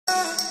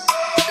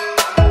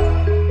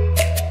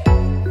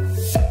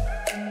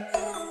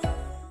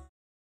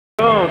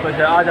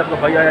आज आपका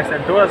भाई आया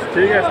सेंटोरस,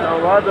 ठीक है,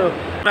 इस्लामाबाद।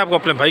 मैं आपको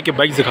अपने भाई के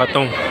बाइक दिखाता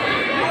हूँ,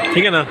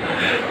 ठीक है ना।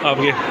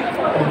 आपके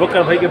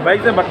बकर भाई के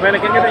बाइक हैं, बट मैंने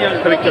क्या कहते हैं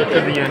यहाँ खरीद कर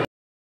दी है,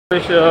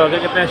 क्या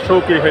कहते हैं शो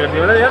की खरीद दी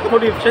है यार,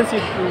 थोड़ी एफिशिएंसी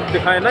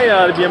दिखाए ना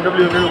यार।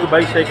 BMW की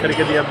बाइक शेक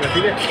खरीद दी आपने,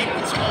 ठीक है।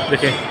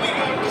 देखें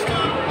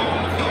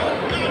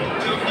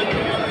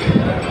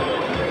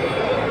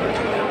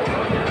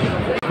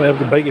मैं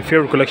आपके भाई की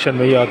फेवरेट कलेक्शन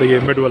में ये आता है, ये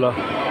मिड वाला।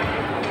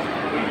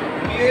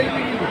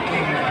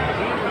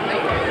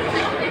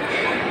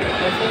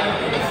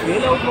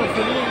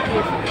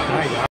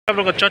 आप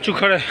लोग का चाचू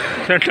खड़े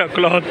सेंटा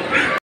क्लॉथ,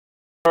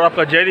 और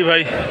आपका जेरी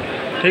भाई,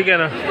 ठीक है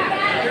ना।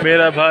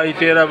 मेरा भाई,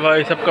 तेरा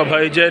भाई, सबका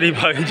भाई, जेरी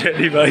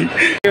भाई।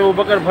 वो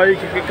बकर भाई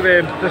की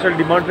स्पेशल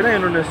डिमांड पे ना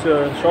इन्होंने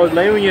शॉर्ट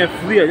लाई हुई हैं,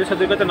 फ्री है, जैसा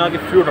देखा था ना कि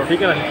फ्री उठाओ,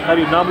 ठीक है ना।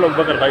 सारी नाम लोग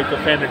बकर भाई तो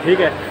फैन है, ठीक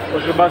है।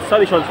 उसके बाद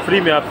सारी शॉर्ट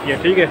फ्री में आपकी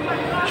हैं, ठीक है।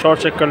 शॉर्ट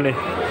चेक कर लें,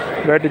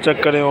 बैटरी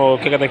चेक करें, और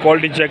क्या कहते हैं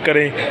क्वालिटी चेक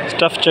करें,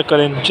 स्टफ़ चेक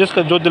करें,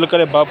 जिसका जो दिल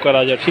करे बाप कर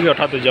आ जाए, ठीक है,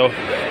 उठाते जाओ।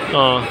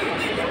 हाँ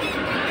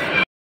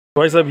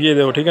भाई साहब ये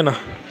देखो, ठीक है ना।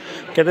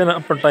 कहते हैं ना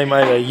अपना टाइम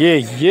आएगा,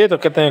 ये तो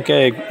कहते हैं क्या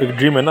एक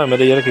ड्रीम है ना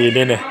मेरा यार कि ये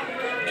लेने,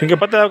 क्योंकि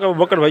पता है आपका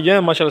बकर भाई है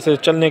माशाल्लाह से,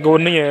 चलने को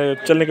नहीं है,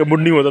 चलने का मूड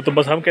नहीं होता, तो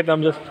बस हम कहते हैं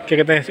हम जस्ट क्या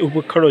कहते हैं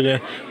ऊपर खड़े हो जाएँ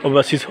और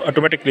बस इस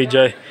ऑटोमेटिकली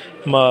जाए,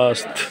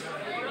 मस्त।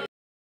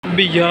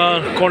 अभी यार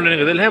कौन लेने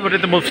का दिल है, बट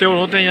इतने बहुत फ्लेवर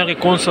होते हैं यहाँ के,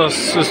 कौन सा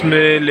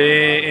इसमें ले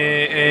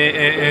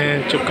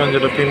चिकन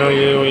जलापिनो,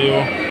 ये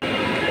वो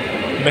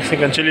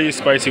मैक्सिकन चिली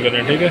स्पाइसी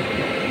करें, ठीक है,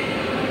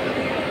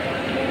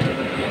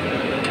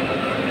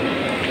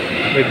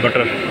 विद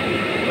बटर।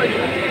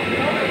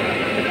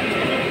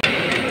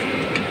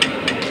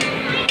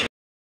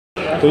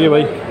 तो ये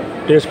भाई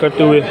टेस्ट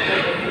करते हुए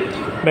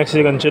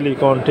मैक्सिकन चिली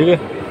कॉर्न, ठीक है।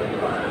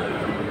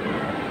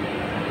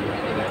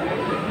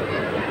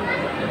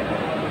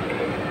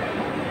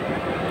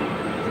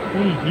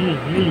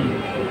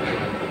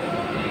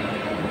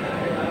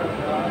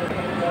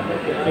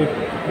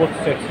 बहुत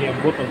सेक्सी है,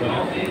 बहुत मज़ा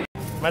है,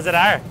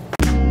 मज़ा है।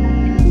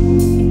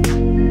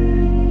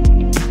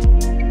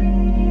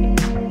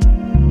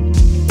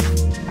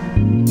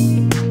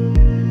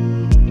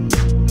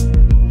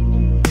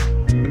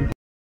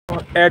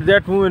 At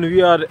that moment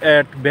we are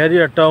at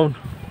Bahria town.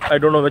 I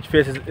don't know which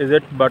face is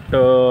it, but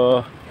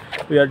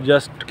we are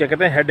just क्या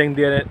कहते हैं heading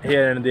there and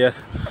here and there.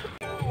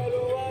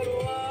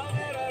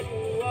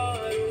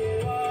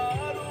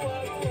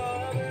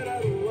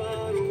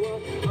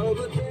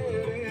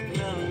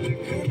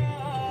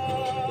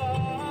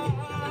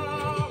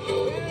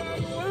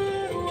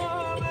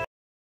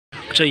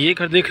 अच्छा ये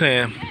घर देख रहे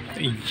हैं,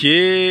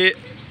 ये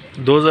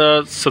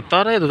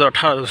 2017 या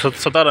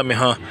 2017 में,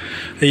 हाँ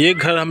ये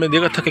घर हमने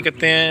देखा था, क्या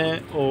कहते हैं,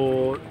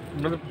 और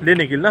मतलब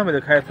लेने के लिए ना हमें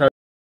दिखाया था।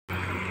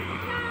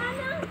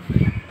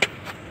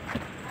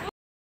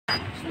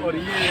 और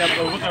ये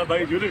आपका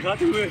भाई झूले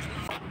खाते हुए,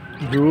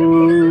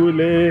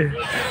 झूले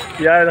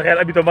यार। खैर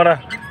अभी तो हमारा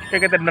क्या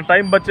कहते हैं ना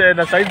टाइम बचा है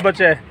ना साइज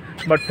बचा है,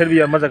 बट फिर भी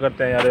यार मज़ा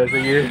करते हैं यार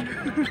वैसे। ये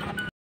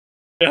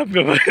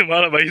आपका भाई,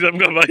 हमारा भाई,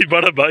 सबका भाई,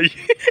 बड़ा भाई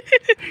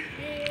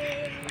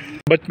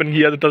बचपन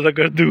की याद ताज़ा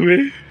करते हुए।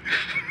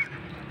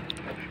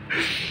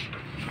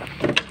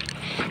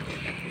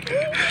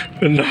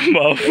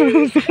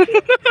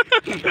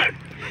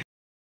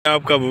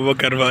 आपका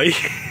बकर भाई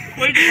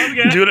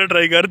झूला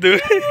ट्राई करते हुए।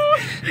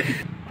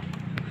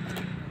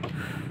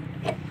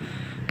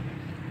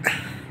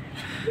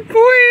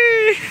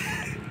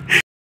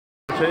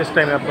 इस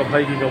टाइम आपका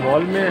भाई की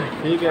मॉल में,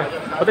 ठीक है,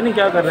 पता नहीं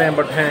क्या कर रहे हैं,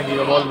 बट हैं कि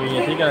मॉल में ही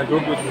है, ठीक है ना। जो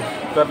कुछ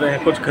कर रहे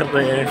हैं, कुछ कर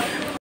रहे हैं।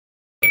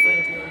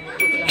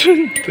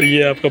 तो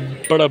ये आपका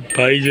बड़ा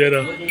भाई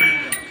जरा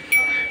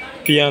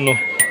पियानो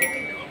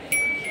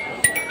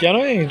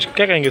है,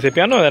 क्या कहेंगे इसे,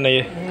 पियानो है ना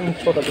ये,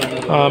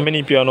 हाँ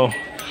मिनी पियानो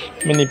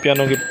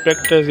की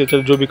प्रैक्टिस, ये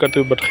चल जो भी करते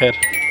हुए, बट खैर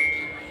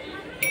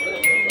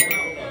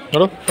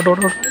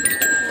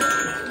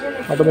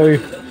हटो मैं भी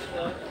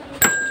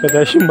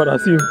पैदाइशी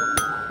मरासी हूँ।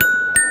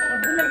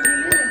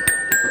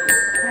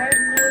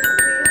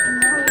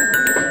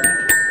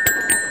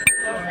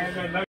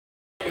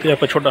 ये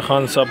आपका छोटा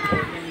खान साहब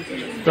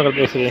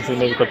ऐसे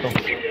मैं भी करता हूँ।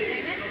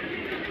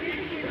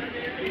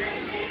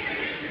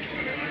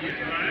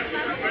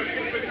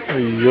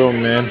 यो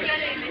मैन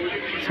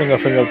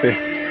फिंगर पे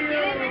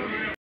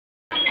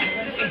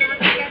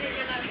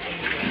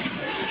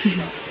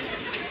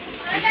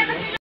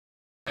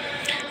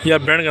यार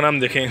ब्रांड का नाम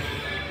देखें,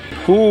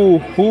 हु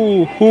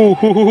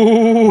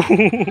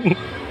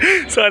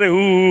सारे हु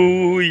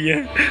ये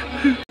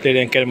ले रहे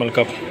हैं। कैरेमल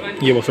कप,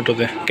 ये वो फिट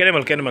होते हैं,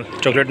 कैरेमल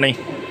चॉकलेट नहीं।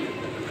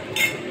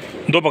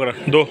 दो पकड़ा,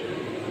 दो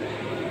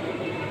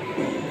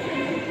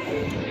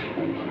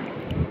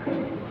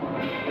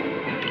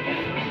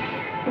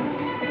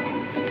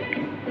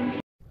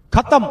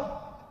खत्म,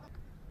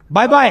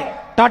 bye bye,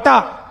 Tata,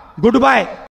 good bye.